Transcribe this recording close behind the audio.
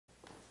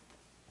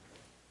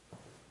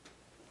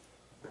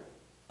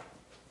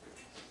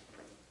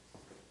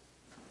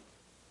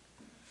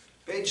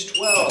Page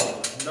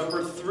 12,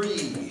 number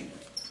 3,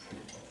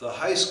 The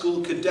High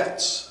School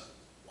Cadets,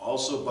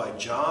 also by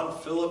John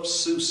Philip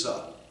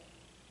Sousa.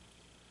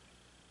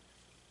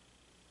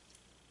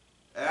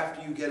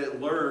 After you get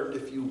it learned,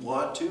 if you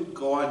want to,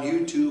 go on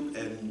YouTube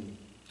and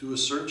do a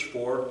search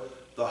for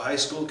The High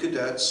School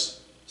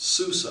Cadets,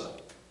 Sousa.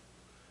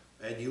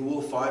 And you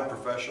will find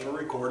professional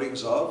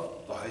recordings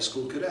of the high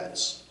school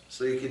cadets.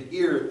 So you can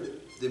hear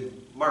them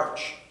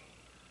march,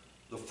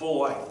 the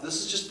full length. This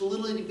is just a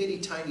little itty bitty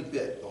tiny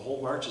bit. The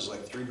whole march is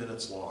like 3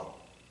 minutes long.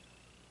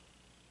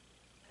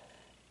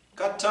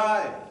 Got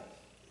time.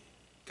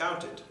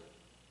 Count it.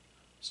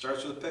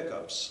 Starts with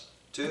pickups.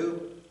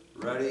 2,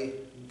 ready,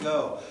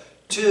 go.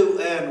 2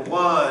 and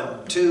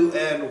 1, 2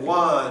 and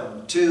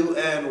 1, 2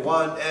 and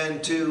 1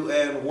 and 2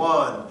 and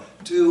 1,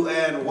 2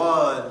 and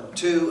 1,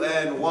 2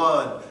 and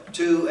 1,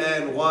 2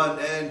 and 1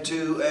 and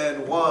 2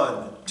 and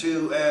 1,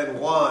 2 and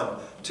 1,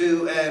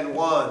 2 and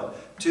 1,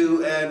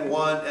 2 and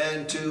 1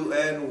 and 2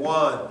 and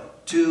 1,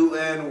 2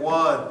 and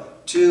 1,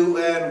 2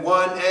 and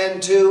 1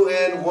 and 2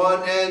 and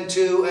 1 and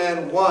 2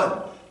 and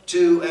 1,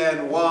 2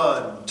 and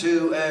 1,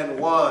 2 and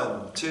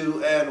 1,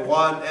 2 and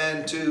 1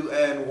 and 2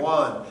 and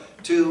 1,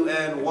 2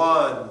 and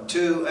 1,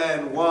 2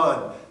 and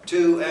 1,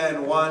 2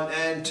 and 1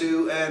 and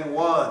 2 and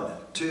 1,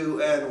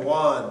 2 and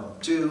 1,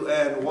 2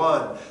 and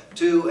 1,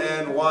 2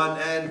 and 1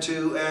 and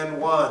 2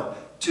 and 1,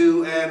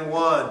 2 and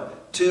 1,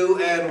 2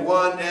 and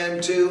 1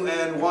 and 2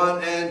 and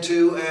 1 and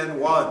 2 and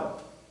 1.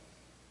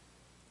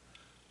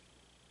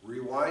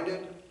 Rewind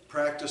it,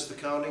 practice the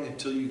counting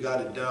until you got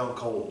it down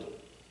cold.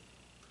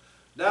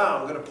 Now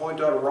I'm going to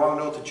point out a wrong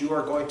note that you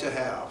are going to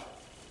have.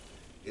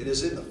 It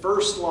is in the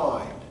first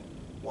line.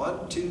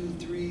 1, 2,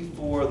 3,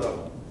 4, the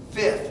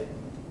 5th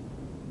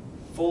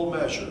full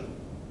measure.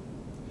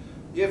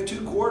 You have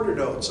 2 quarter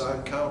notes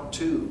on count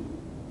 2.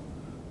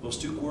 Those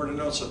 2 quarter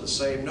notes are the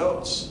same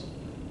notes.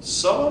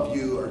 Some of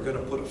you are going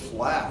to put a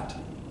flat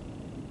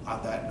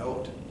on that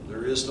note.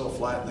 There is no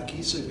flat in the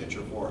key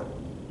signature for it.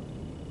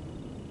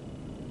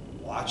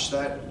 Watch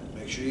that.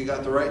 Make sure you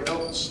got the right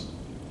notes.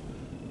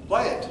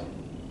 Play it.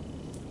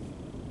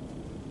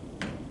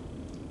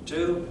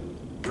 2,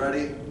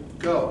 ready,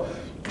 go.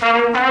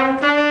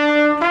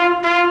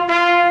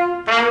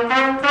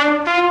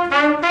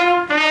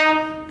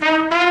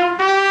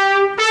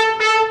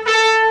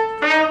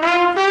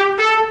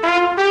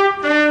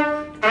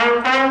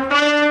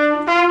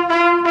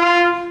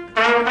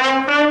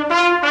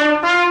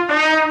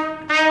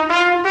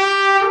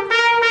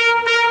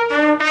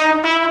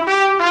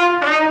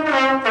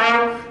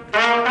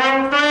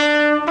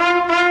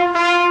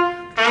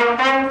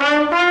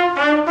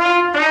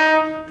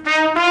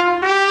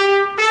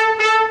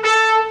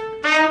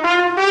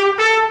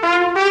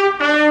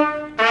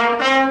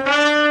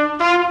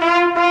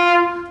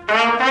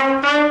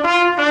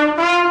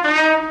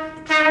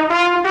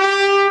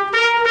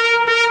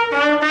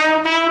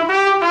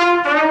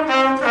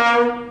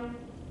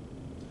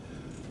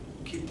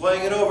 Keep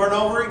playing it over and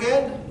over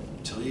again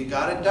until you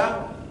got it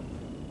down.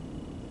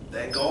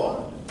 Then go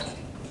on.